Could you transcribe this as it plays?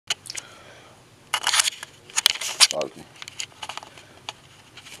Foggy.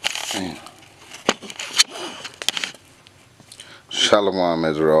 Man. Shalom,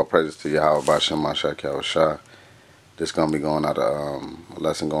 Israel. Praises to Yahweh Bashem Mashak Yahushua. This is going to be going out of a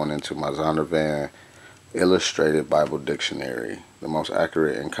lesson going into my Zondervan Illustrated Bible Dictionary, the most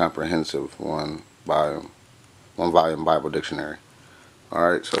accurate and comprehensive one volume Bible dictionary.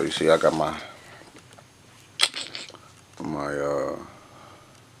 Alright, so you see I got my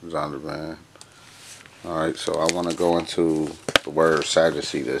Zondervan. Alright, so I want to go into the word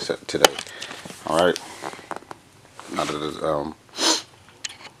Sadducee today. Alright, out of this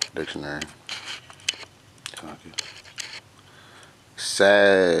dictionary.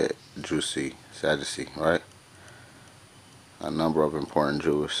 Sadducee, right? A number of important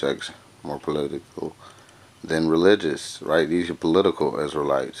Jewish sects, more political than religious, right? These are political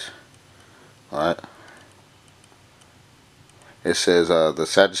Israelites, right? It says the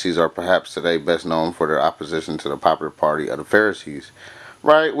Sadducees are perhaps today best known for their opposition to the popular party of the Pharisees,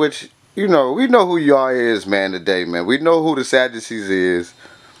 right? Which, you know, we know who y'all is, man, today, man. We know who the Sadducees is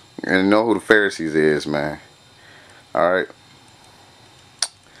and know who the Pharisees is, man. Alright.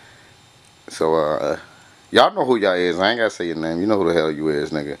 So, y'all know who y'all is. I ain't gotta say your name. You know who the hell you is,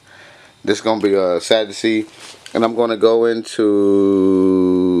 nigga. This is gonna be Sadducee, and I'm gonna go into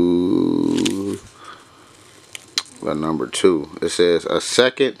number 2. It says a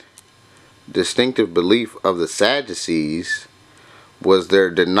second distinctive belief of the Sadducees was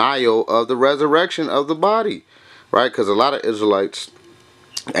their denial of the resurrection of the body, right? Because a lot of Israelites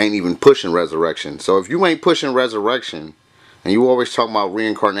ain't even pushing resurrection. So if you ain't pushing resurrection, and you always talking about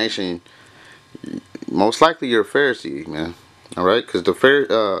reincarnation, most likely you're a Pharisee, man. All right, because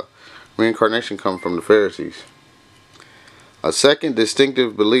the reincarnation comes from the Pharisees. A second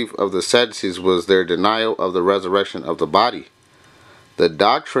distinctive belief of the Sadducees was their denial of the resurrection of the body. The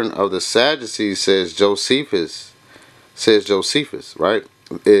doctrine of the Sadducees, says Josephus, right,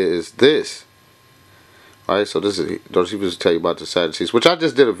 is this. Right, so this is Josephus tell you about the Sadducees, which I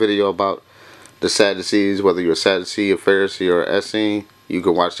just did a video about the Sadducees, whether you're a Sadducee, a Pharisee, or a Essene. You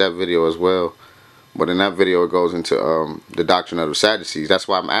can watch that video as well. But in that video, it goes into the doctrine of the Sadducees. That's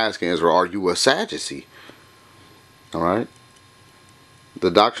why I'm asking Israel, are you a Sadducee? Alright? The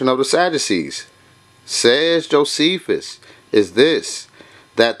doctrine of the Sadducees, says Josephus, is this,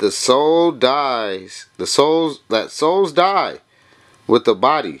 that the soul dies, souls die with the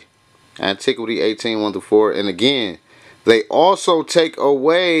body. Antiquity 18:1-4. And again, they also take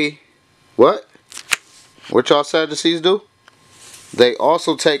away, what? What y'all Sadducees do? They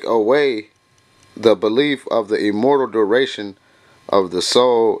also take away the belief of the immortal duration of the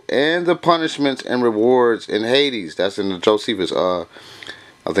soul and the punishments and rewards in Hades. That's in the Josephus,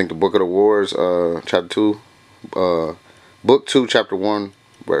 I think the Book of the Wars, chapter 2, book 2, chapter 1,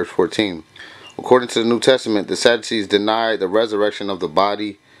 verse 14. According to the New Testament, the Sadducees deny the resurrection of the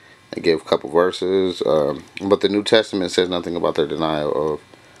body. They give a couple verses, but the New Testament says nothing about their denial of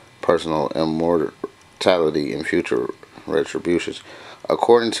personal immortality and future retributions.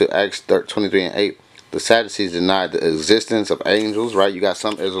 According to Acts 23:8, the Sadducees denied the existence of angels, right? You got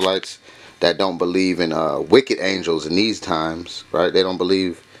some Israelites that don't believe in wicked angels in these times, right? They don't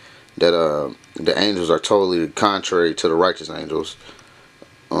believe that the angels are totally contrary to the righteous angels.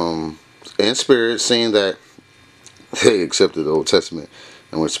 In spirit, seeing that they accepted the Old Testament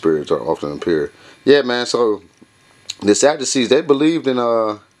in which spirits are often appear. Yeah, man, so the Sadducees, they believed in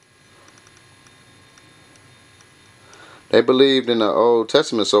the Old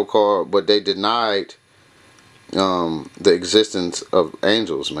Testament, so-called, but they denied the existence of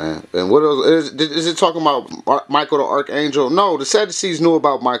angels, man. And what else is it talking about? Michael the Archangel? No, the Sadducees knew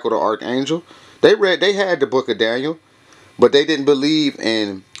about Michael the Archangel. They had the book of Daniel, but they didn't believe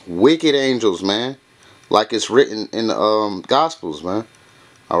in wicked angels, man, like it's written in the Gospels, man.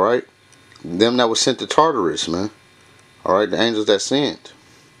 All right, them that was sent to Tartarus, man. All right, the angels that sinned.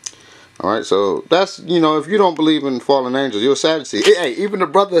 Alright, so that's, you know, if you don't believe in fallen angels, you're a Sadducee. Hey, even the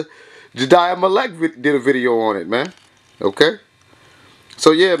brother Jediah Malek did a video on it, man. Okay?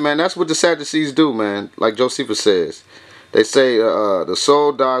 So yeah, man, that's what the Sadducees do, man. Like Josephus says. They say the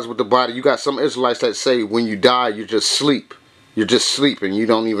soul dies with the body. You got some Israelites that say when you die, you just sleep. You're just sleeping. You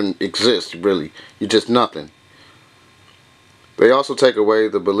don't even exist, really. You're just nothing. They also take away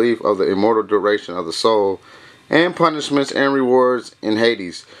the belief of the immortal duration of the soul and punishments and rewards in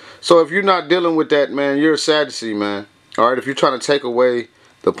Hades. So if you're not dealing with that, man, you're a Sadducee, man. Alright, if you're trying to take away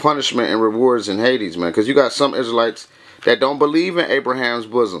the punishment and rewards in Hades, man. Because you got some Israelites that don't believe in Abraham's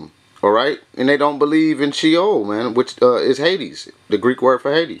bosom. Alright? And they don't believe in Sheol, man, which is Hades. The Greek word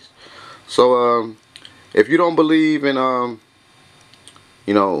for Hades. So, if you don't believe in,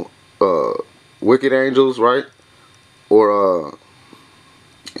 wicked angels, right? or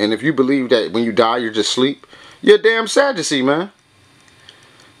and if you believe that when you die you're just asleep, you're a damn Sadducee, man.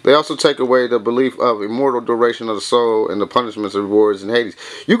 They also take away the belief of immortal duration of the soul and the punishments and rewards in Hades.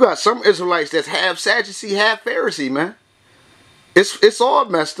 You got some Israelites that's half Sadducee, half Pharisee, man. It's all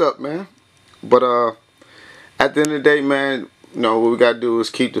messed up, man. But at the end of the day, man, you know what we gotta do is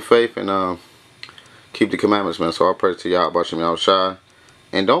keep the faith and keep the commandments, man. So I pray to y'all about you, shy.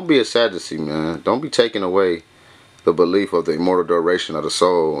 And don't be a Sadducee, man. Don't be taking away the belief of the immortal duration of the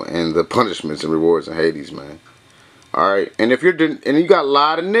soul and the punishments and rewards in Hades, man. Alright, and if you're and you got a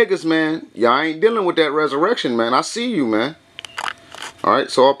lot of niggas, man, y'all ain't dealing with that resurrection, man. I see you, man.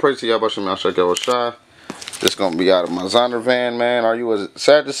 Alright, so I'll pray to y'all about you, shy. This gonna be out of my Zonder van, man. Are you a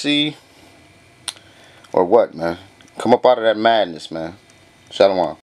Sadducee or what, man? Come up out of that madness, man. Shalom.